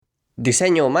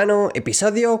Diseño Humano,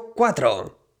 episodio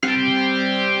 4.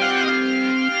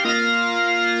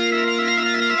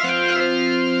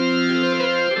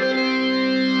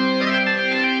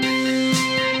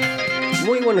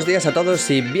 Muy buenos días a todos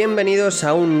y bienvenidos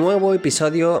a un nuevo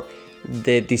episodio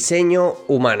de Diseño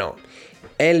Humano,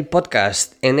 el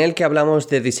podcast en el que hablamos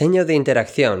de diseño de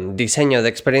interacción, diseño de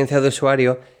experiencia de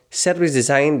usuario, service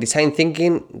design, design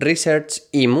thinking, research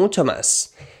y mucho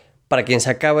más. Para quien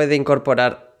se acabe de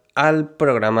incorporar al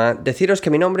programa, deciros que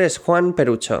mi nombre es Juan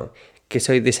Perucho, que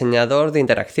soy diseñador de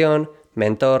interacción,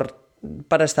 mentor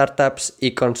para startups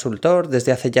y consultor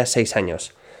desde hace ya 6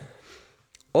 años.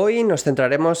 Hoy nos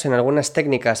centraremos en algunas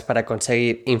técnicas para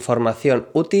conseguir información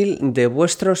útil de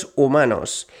vuestros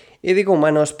humanos. Y digo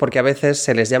humanos porque a veces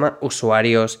se les llama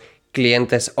usuarios,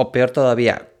 clientes o peor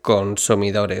todavía,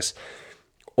 consumidores.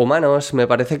 Humanos me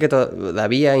parece que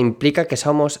todavía implica que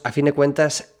somos, a fin de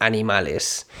cuentas,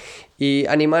 animales. Y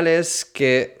animales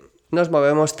que nos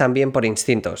movemos también por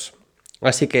instintos.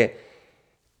 Así que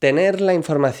tener la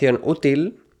información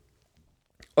útil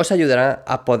os ayudará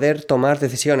a poder tomar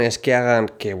decisiones que hagan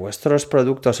que vuestros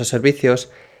productos o servicios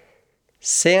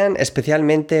sean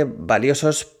especialmente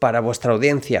valiosos para vuestra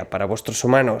audiencia, para vuestros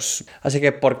humanos. Así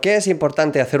que, ¿por qué es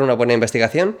importante hacer una buena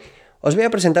investigación? Os voy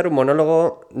a presentar un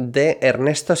monólogo de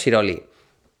Ernesto Sirolli.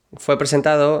 Fue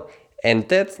presentado en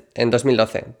TED en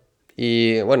 2012.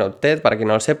 Y bueno, TED, para quien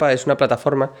no lo sepa, es una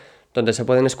plataforma donde se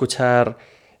pueden escuchar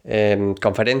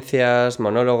conferencias,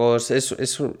 monólogos, es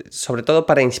sobre todo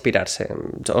para inspirarse.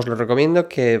 Os lo recomiendo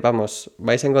que,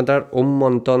 vais a encontrar un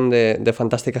montón de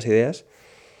fantásticas ideas.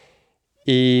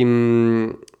 Y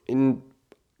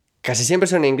casi siempre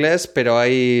son en inglés, pero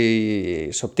hay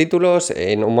subtítulos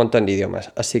en un montón de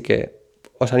idiomas. Así que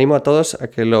os animo a todos a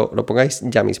que lo pongáis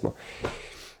ya mismo.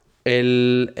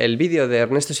 El vídeo de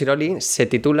Ernesto Sirolli se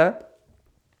titula...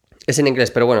 Es en inglés,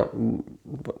 pero bueno,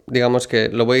 digamos que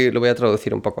lo voy a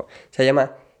traducir un poco. Se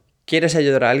llama ¿Quieres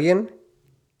ayudar a alguien?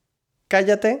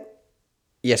 Cállate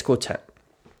y escucha.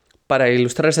 Para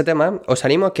ilustrar ese tema, os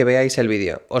animo a que veáis el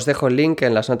vídeo. Os dejo el link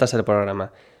en las notas del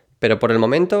programa. Pero por el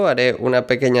momento haré una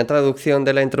pequeña traducción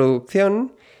de la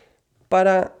introducción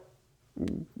para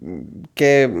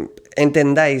que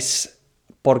entendáis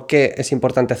por qué es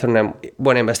importante hacer una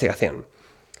buena investigación.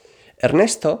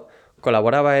 Ernesto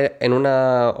colaboraba en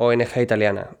una ONG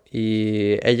italiana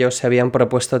y ellos se habían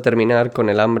propuesto terminar con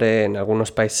el hambre en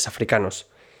algunos países africanos.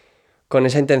 Con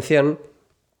esa intención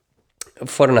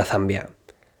fueron a Zambia.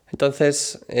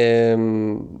 Entonces,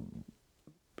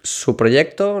 su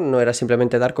proyecto no era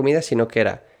simplemente dar comida, sino que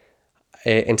era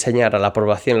enseñar a la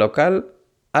población local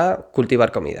a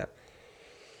cultivar comida.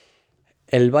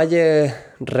 El valle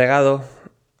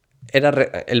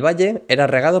era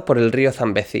regado por el río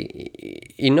Zambezi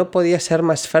y no podía ser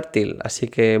más fértil, así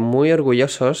que muy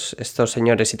orgullosos estos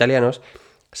señores italianos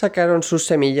sacaron sus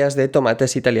semillas de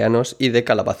tomates italianos y de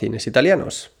calabacines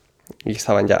italianos y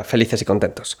estaban ya felices y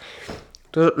contentos.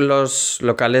 Los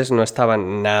locales no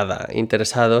estaban nada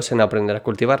interesados en aprender a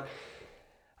cultivar,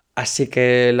 así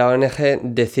que la ONG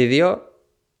decidió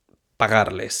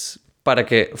pagarles para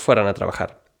que fueran a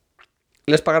trabajar.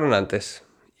 Les pagaron antes.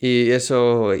 Y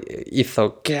eso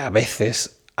hizo que a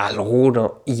veces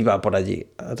alguno iba por allí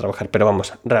a trabajar, pero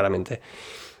raramente.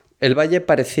 El valle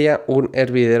parecía un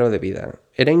hervidero de vida.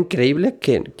 Era increíble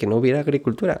que no hubiera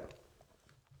agricultura.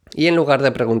 Y en lugar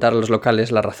de preguntar a los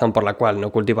locales la razón por la cual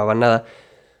no cultivaban nada,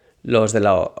 los de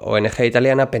la ONG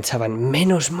italiana pensaban,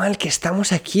 menos mal que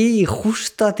estamos aquí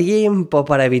justo a tiempo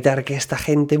para evitar que esta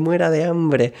gente muera de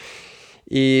hambre.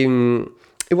 Y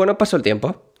bueno, pasó el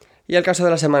tiempo. Y al cabo de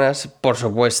las semanas, por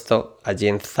supuesto, allí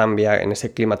en Zambia, en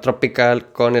ese clima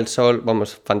tropical, con el sol,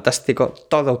 fantástico,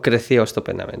 todo creció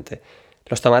estupendamente.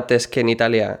 Los tomates que en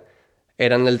Italia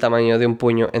eran del tamaño de un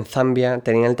puño, en Zambia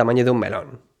tenían el tamaño de un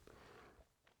melón.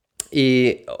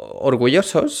 Y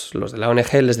orgullosos, los de la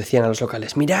ONG les decían a los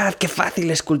locales, mirad qué fácil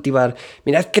es cultivar,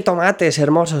 mirad qué tomates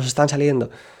hermosos están saliendo.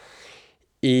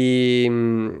 Y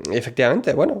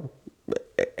efectivamente,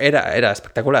 era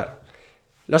espectacular.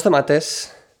 Los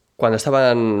tomates, cuando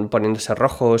estaban poniéndose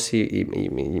rojos y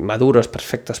maduros,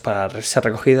 perfectos para ser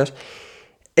recogidos,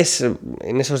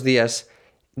 en esos días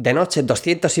de noche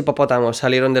 200 hipopótamos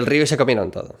salieron del río y se comieron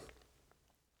todo.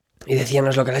 Y decían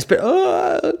los locales,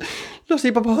 pero los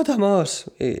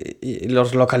hipopótamos. Y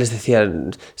los locales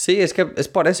decían, sí, es que es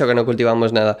por eso que no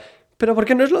cultivamos nada. ¿Pero por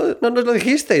qué no nos lo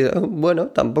dijiste? Bueno,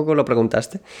 tampoco lo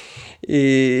preguntaste.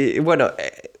 Y bueno,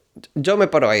 yo me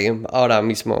paro ahí ahora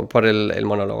mismo por el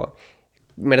monólogo.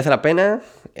 Merece la pena,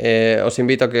 os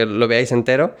invito a que lo veáis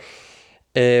entero.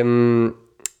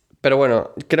 Pero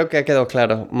bueno, creo que ha quedado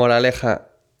claro. Moraleja,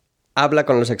 habla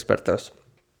con los expertos.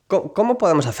 ¿cómo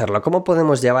podemos hacerlo? ¿Cómo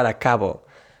podemos llevar a cabo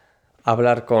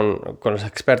hablar con los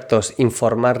expertos,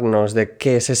 informarnos de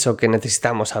qué es eso que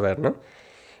necesitamos saber, ¿no?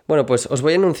 Bueno, pues os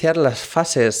voy a enunciar las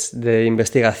fases de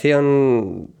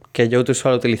investigación que yo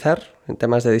suelo utilizar en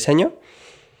temas de diseño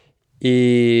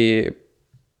y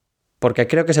porque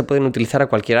creo que se pueden utilizar a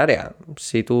cualquier área.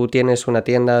 Si tú tienes una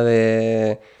tienda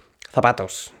de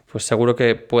zapatos, pues seguro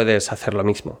que puedes hacer lo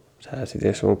mismo. O sea, si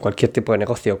tienes cualquier tipo de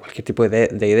negocio, cualquier tipo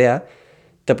de idea,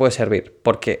 te puede servir,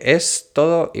 porque es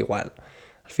todo igual.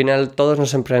 Al final todos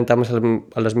nos enfrentamos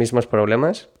a los mismos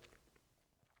problemas.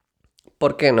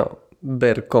 ¿Por qué no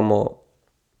ver cómo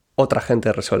otra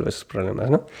gente resuelve esos problemas,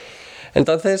 ¿no?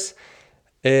 Entonces,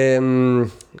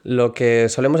 lo que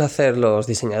solemos hacer los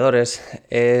diseñadores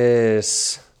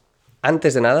es,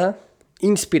 antes de nada,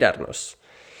 inspirarnos.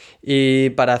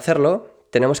 Y para hacerlo,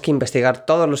 tenemos que investigar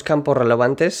todos los campos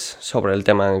relevantes sobre el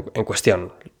tema en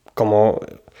cuestión, como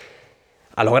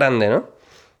a lo grande, ¿no?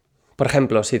 Por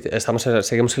ejemplo, si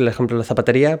seguimos el ejemplo de la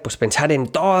zapatería, pues pensar en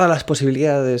todas las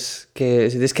posibilidades que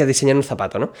si tienes que diseñar un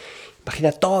zapato, ¿no?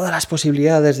 Imagina todas las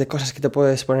posibilidades de cosas que te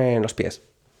puedes poner en los pies.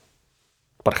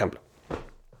 Por ejemplo.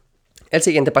 El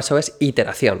siguiente paso es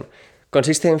iteración.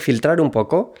 Consiste en filtrar un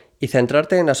poco y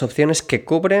centrarte en las opciones que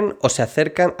cubren o se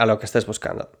acercan a lo que estés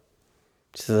buscando.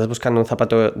 Si estás buscando un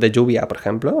zapato de lluvia, por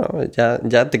ejemplo, ¿no?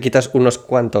 ya te quitas unos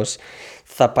cuantos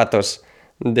zapatos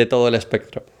de todo el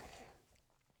espectro.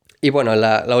 Y bueno,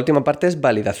 la última parte es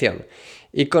validación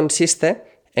y consiste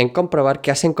en comprobar que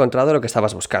has encontrado lo que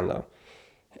estabas buscando.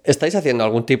 ¿Estáis haciendo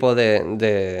algún tipo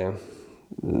de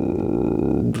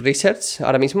research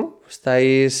ahora mismo?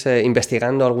 ¿Estáis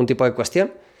investigando algún tipo de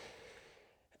cuestión?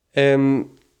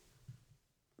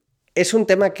 Es un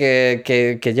tema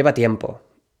que lleva tiempo.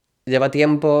 Lleva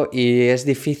tiempo y es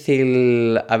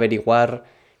difícil averiguar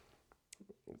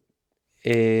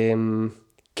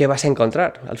qué vas a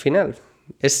encontrar al final.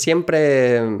 Es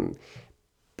siempre...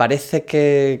 Parece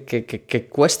que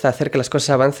cuesta hacer que las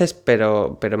cosas avancen,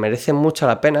 pero merece mucho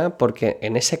la pena porque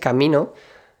en ese camino,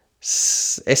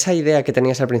 esa idea que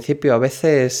tenías al principio, a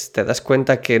veces te das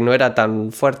cuenta que no era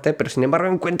tan fuerte, pero sin embargo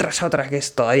encuentras otra que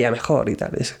es todavía mejor y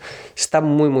tal. Está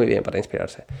muy muy bien para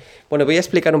inspirarse. Bueno, voy a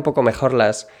explicar un poco mejor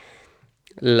las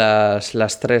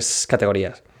tres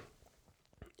categorías.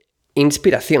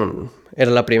 Inspiración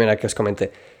era la primera que os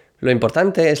comenté. Lo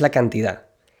importante es la cantidad.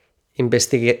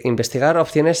 Investigar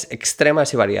opciones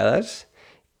extremas y variadas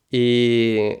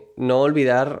y no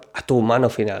olvidar a tu humano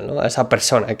final, ¿no? A esa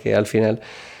persona que al final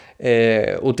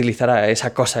utilizará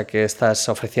esa cosa que estás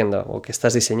ofreciendo o que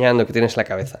estás diseñando, que tienes en la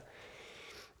cabeza.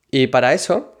 Y para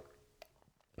eso,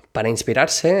 para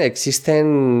inspirarse,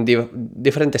 existen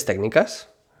diferentes técnicas.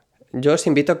 Yo os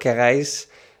invito a que hagáis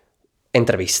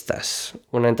entrevistas,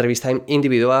 una entrevista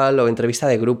individual o entrevista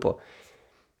de grupo.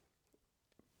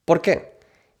 ¿Por qué?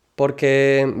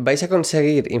 Porque vais a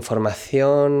conseguir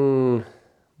información...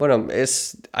 Bueno,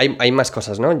 hay más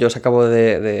cosas, ¿no? Yo os acabo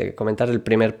de comentar el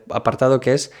primer apartado,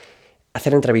 que es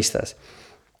hacer entrevistas.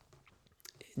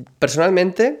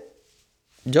 Personalmente,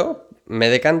 yo me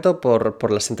decanto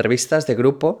por las entrevistas de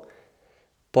grupo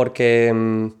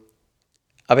porque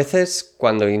a veces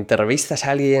cuando entrevistas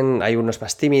a alguien hay unos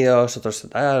más tímidos, otros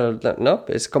tal, ¿no?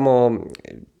 Es como...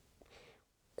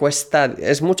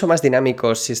 es mucho más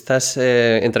dinámico si estás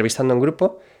entrevistando a un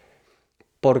grupo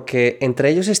porque entre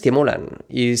ellos se estimulan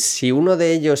y si uno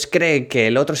de ellos cree que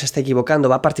el otro se está equivocando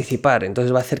va a participar,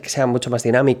 entonces va a hacer que sea mucho más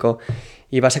dinámico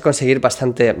y vas a conseguir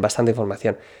bastante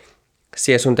información.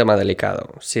 Si es un tema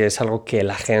delicado, si es algo que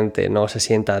la gente no se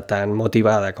sienta tan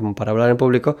motivada como para hablar en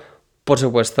público, por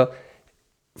supuesto,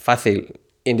 fácil,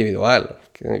 individual,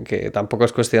 que tampoco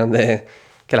es cuestión de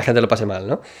que la gente lo pase mal,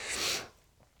 ¿no?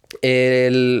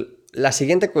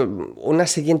 Una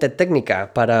siguiente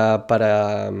técnica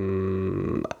para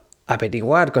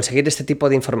averiguar, conseguir este tipo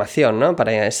de información, ¿no?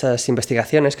 Para esas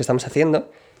investigaciones que estamos haciendo,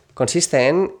 consiste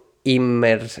en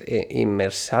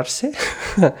inmersarse.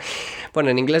 Bueno,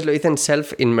 en inglés lo dicen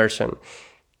self-immersion,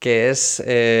 que es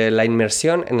la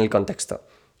inmersión en el contexto.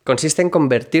 Consiste en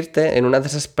convertirte en una de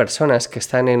esas personas que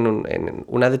están en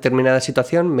una determinada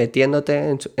situación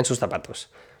metiéndote en sus zapatos.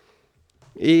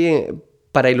 Y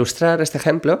para ilustrar este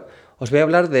ejemplo, os voy a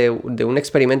hablar de un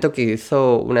experimento que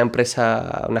hizo una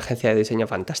agencia de diseño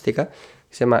fantástica,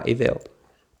 que se llama IDEO.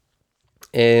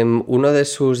 Uno de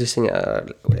sus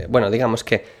diseñadores, digamos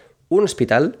que un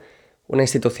hospital, una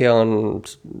institución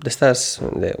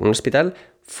un hospital,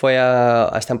 fue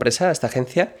a esta empresa, a esta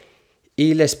agencia,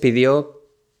 y les pidió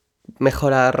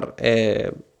mejorar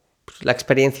la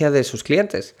experiencia de sus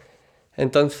clientes.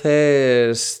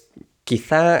 Entonces,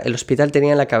 quizá el hospital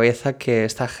tenía en la cabeza que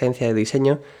esta agencia de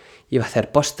diseño iba a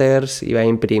hacer pósters, iba a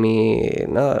imprimir,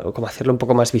 ¿no? Como hacerlo un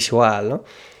poco más visual, ¿no?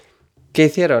 ¿Qué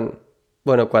hicieron?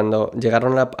 Bueno, cuando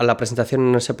llegaron a la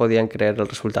presentación no se podían creer el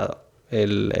resultado.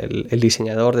 El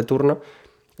diseñador de turno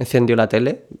encendió la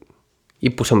tele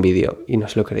y puso un vídeo y no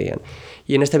se lo creían.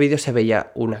 Y en este vídeo se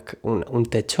veía un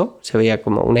techo, se veía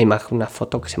como una imagen, una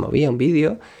foto que se movía, un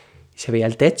vídeo, y se veía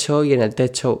el techo y en el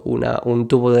techo un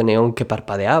tubo de neón que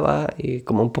parpadeaba y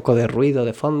como un poco de ruido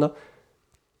de fondo.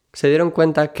 Se dieron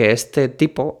cuenta que este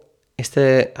tipo,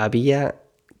 había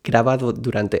grabado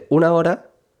durante 1 hora,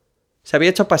 se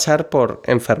había hecho pasar por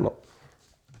enfermo.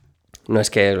 No es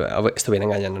que estuviera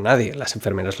engañando a nadie, las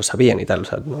enfermeras lo sabían y tal, o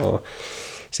sea, no...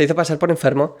 Se hizo pasar por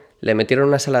enfermo, le metieron en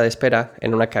una sala de espera,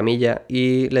 en una camilla,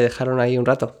 y le dejaron ahí un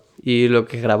rato. Y lo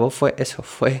que grabó fue eso,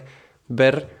 fue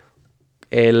ver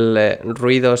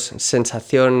ruidos,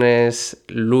 sensaciones,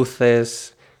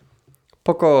 luces...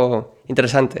 Poco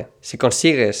interesante. Si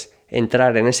consigues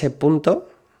entrar en ese punto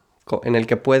en el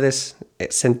que puedes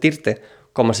sentirte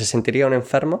como se sentiría un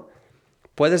enfermo,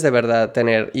 puedes de verdad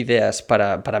tener ideas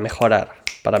para mejorar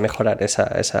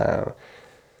esa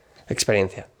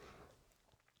experiencia.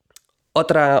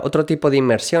 Otro tipo de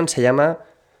inmersión se llama,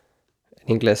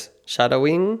 en inglés,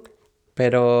 shadowing,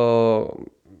 pero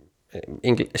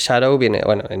shadow viene,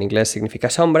 bueno, en inglés significa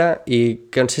sombra y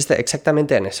consiste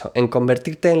exactamente en eso, en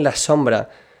convertirte en la sombra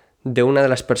de una de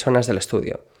las personas del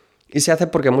estudio. Y se hace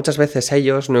porque muchas veces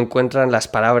ellos no encuentran las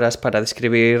palabras para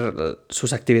describir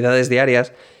sus actividades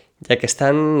diarias, ya que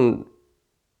están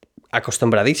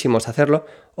acostumbradísimos a hacerlo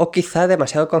o quizá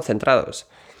demasiado concentrados.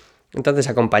 Entonces,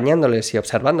 acompañándoles y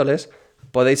observándoles,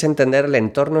 podéis entender el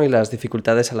entorno y las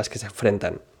dificultades a las que se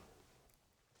enfrentan.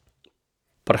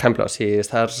 Por ejemplo, si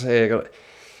estás...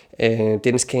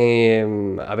 tienes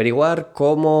que averiguar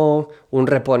cómo un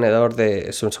reponedor de...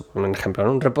 Es un ejemplo,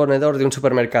 ¿no? Un reponedor de un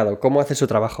supermercado, ¿cómo hace su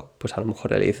trabajo? Pues a lo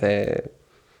mejor él dice...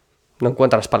 No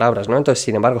encuentra las palabras, ¿no? Entonces,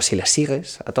 sin embargo, si le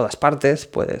sigues a todas partes,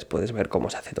 puedes ver cómo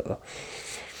se hace todo.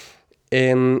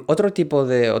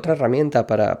 Otra herramienta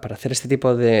para hacer este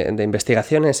tipo de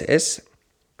investigaciones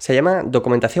se llama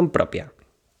documentación propia.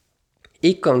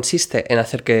 Y consiste en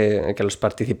hacer que los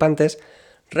participantes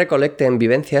recolecten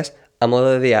vivencias a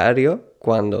modo de diario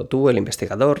cuando tú, el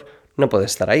investigador, no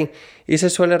puedes estar ahí. Y se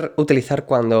suele utilizar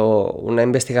cuando una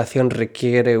investigación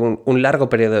requiere un largo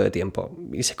periodo de tiempo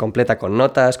y se completa con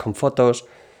notas, con fotos,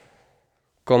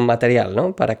 con material,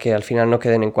 ¿no? Para que al final no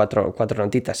queden en cuatro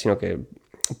notitas, sino que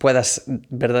puedas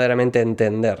verdaderamente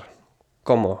entender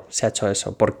cómo se ha hecho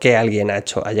eso, por qué alguien ha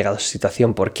llegado a esa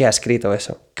situación, por qué ha escrito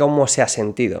eso, cómo se ha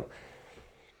sentido.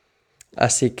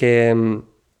 Así que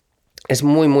es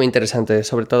muy, muy interesante,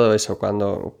 sobre todo eso,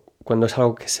 cuando es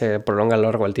algo que se prolonga a lo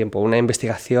largo del tiempo, una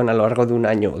investigación a lo largo de un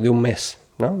año, de un mes,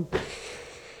 ¿no?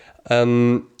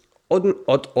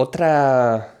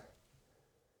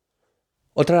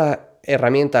 Otra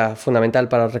herramienta fundamental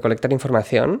para recolectar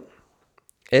información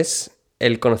es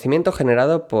el conocimiento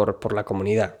generado por la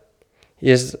comunidad.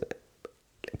 Y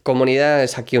comunidad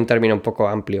es aquí un término un poco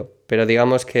amplio, pero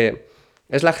digamos que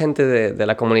es la gente de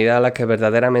la comunidad la que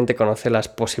verdaderamente conoce las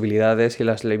posibilidades y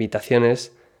las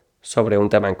limitaciones sobre un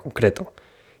tema en concreto.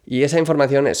 Y esa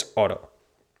información es oro.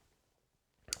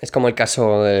 Es como el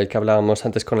caso del que hablábamos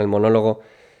antes con el monólogo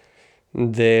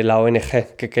de la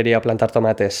ONG que quería plantar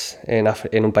tomates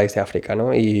en un país de África,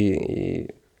 ¿no?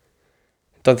 Entonces,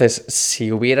 si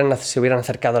se hubieran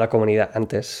acercado a la comunidad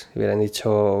antes, hubieran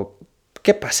dicho...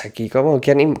 ¿Qué pasa aquí?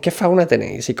 ¿Qué fauna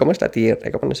tenéis? ¿Y cómo es la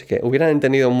tierra? ¿Cómo no sé qué? Hubieran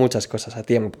entendido muchas cosas a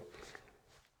tiempo.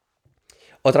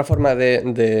 Otra forma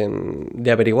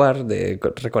de averiguar, de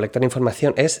recolectar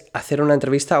información, es hacer una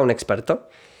entrevista a un experto.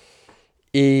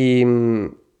 Y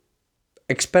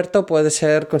experto puede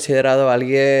ser considerado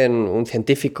alguien, un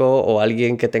científico o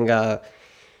alguien que tenga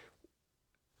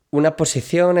una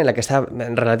posición en la que está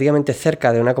relativamente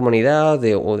cerca de una comunidad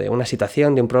o de una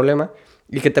situación, de un problema,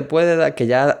 y que te puede dar, que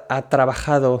ya ha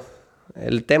trabajado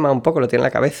el tema un poco, lo tiene en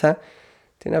la cabeza,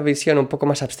 tiene una visión un poco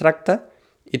más abstracta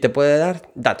y te puede dar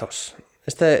datos.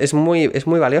 Este es muy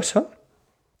valioso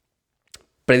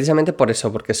precisamente por eso,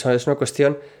 porque eso es una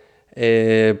cuestión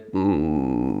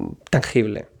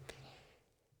tangible.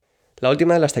 La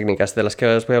última de las técnicas de las que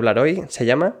os voy a hablar hoy se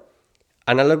llama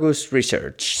Analogous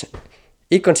Research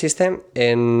y consiste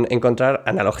en encontrar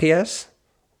analogías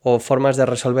o formas de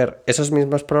resolver esos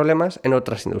mismos problemas en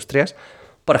otras industrias.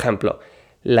 Por ejemplo,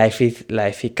 la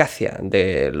eficacia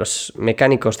de los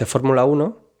mecánicos de Fórmula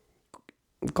 1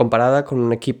 comparada con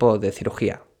un equipo de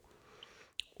cirugía.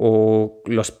 O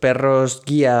los perros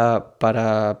guía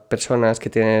para personas que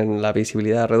tienen la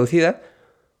visibilidad reducida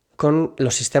con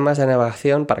los sistemas de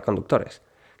navegación para conductores.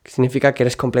 significa que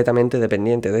eres completamente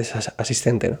dependiente de ese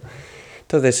asistente, ¿no?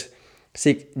 Entonces,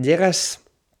 si llegas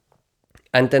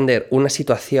a entender una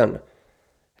situación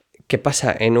que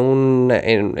pasa en un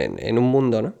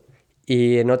mundo, ¿no?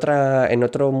 Y en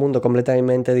otro mundo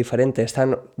completamente diferente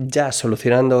están ya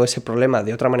solucionando ese problema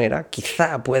de otra manera,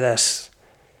 quizá puedas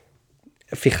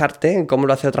fijarte en cómo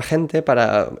lo hace otra gente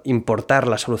para importar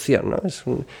la solución, ¿no?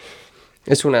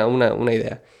 Es una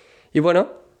idea. Y bueno,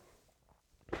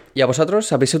 ¿y a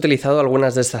vosotros habéis utilizado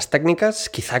algunas de estas técnicas?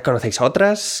 Quizá conocéis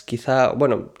otras, quizá,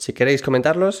 bueno, si queréis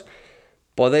comentarlos,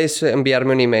 podéis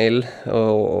enviarme un email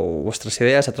o vuestras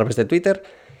ideas a través de Twitter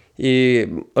y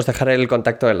os dejaré el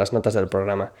contacto en las notas del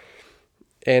programa.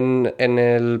 En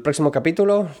el próximo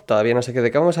capítulo, todavía no sé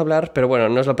de qué vamos a hablar, pero bueno,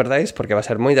 no os lo perdáis porque va a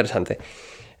ser muy interesante.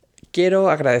 Quiero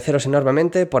agradeceros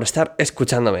enormemente por estar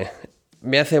escuchándome.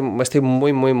 Estoy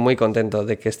muy, muy, muy contento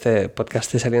de que este podcast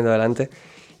esté saliendo adelante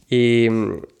y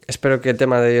espero que el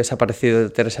tema de hoy os haya parecido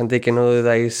interesante y que no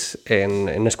dudáis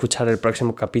en escuchar el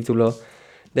próximo capítulo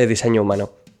de Diseño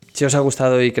Humano. Si os ha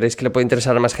gustado y creéis que le puede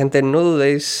interesar a más gente, no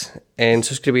dudéis en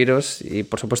suscribiros y,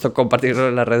 por supuesto, compartirlo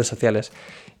en las redes sociales.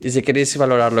 Y si queréis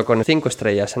valorarlo con 5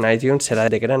 estrellas en iTunes, será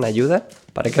de gran ayuda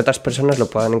para que otras personas lo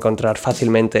puedan encontrar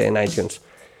fácilmente en iTunes.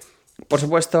 Por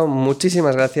supuesto,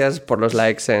 muchísimas gracias por los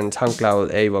likes en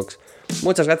SoundCloud e iVoox.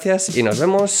 Muchas gracias y nos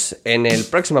vemos en el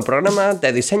próximo programa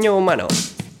de Diseño Humano.